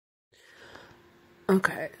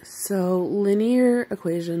Okay, so linear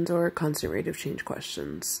equations or constant rate of change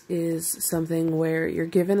questions is something where you're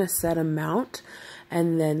given a set amount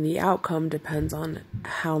and then the outcome depends on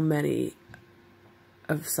how many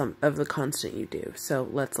of the constant you do. So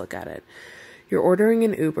let's look at it. You're ordering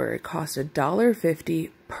an Uber. It costs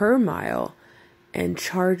 $1.50 per mile and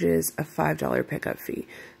charges a $5 pickup fee.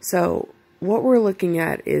 So what we're looking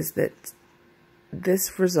at is that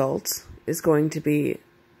this result is going to be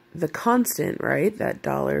the constant, right? That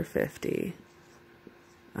 $1.50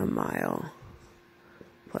 a mile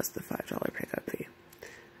plus the $5 pickup fee.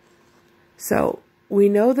 So we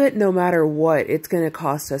know that no matter what, it's going to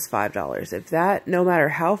cost us $5. If that, no matter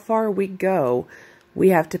how far we go, we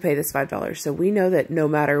have to pay this $5. So we know that no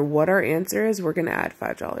matter what our answer is, we're going to add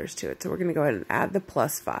 $5 to it. So we're going to go ahead and add the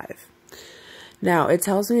plus 5. Now, it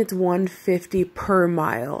tells me it's $1.50 per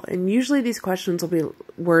mile. And usually these questions will be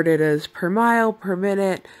worded as per mile, per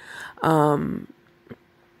minute.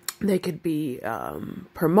 They could be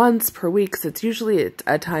per months, per weeks. It's usually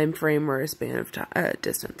a time frame or a span of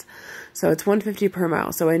distance. So it's $1.50 per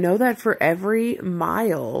mile. So I know that for every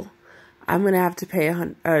mile, I'm going to have to pay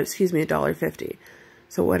 $1.50.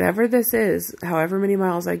 So whatever this is, however many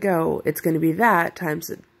miles I go, it's going to be that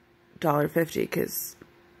times $1.50 because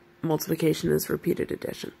multiplication is repeated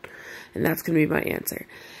addition. And that's going to be my answer.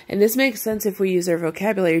 And this makes sense if we use our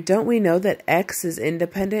vocabulary. Don't we know that X is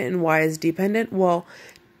independent and Y is dependent? Well,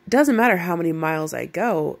 it doesn't matter how many miles I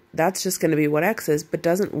go. That's just going to be what X is. But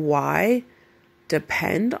doesn't Y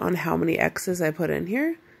depend on how many X's I put in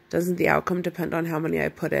here? Doesn't the outcome depend on how many I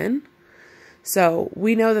put in? So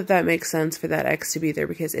we know that that makes sense for that X to be there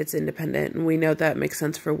because it's independent. And we know that makes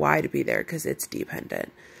sense for Y to be there because it's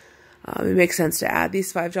dependent. It makes sense to add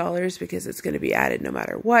these $5 because it's going to be added no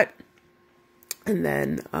matter what. And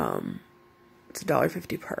then it's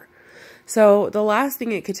 $1.50 per. So the last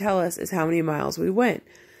thing it could tell us is how many miles we went.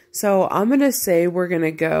 So I'm going to say we're going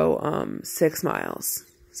to go 6 miles.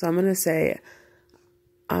 So I'm going to say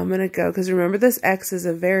I'm going to go, because remember this X is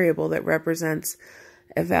a variable that represents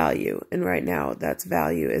a value. And right now that's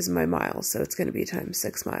value is my miles. So it's going to be times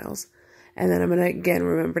 6 miles. And then I'm going to again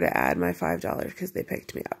remember to add my $5 because they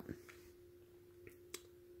picked me up.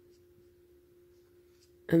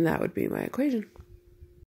 And that would be my equation.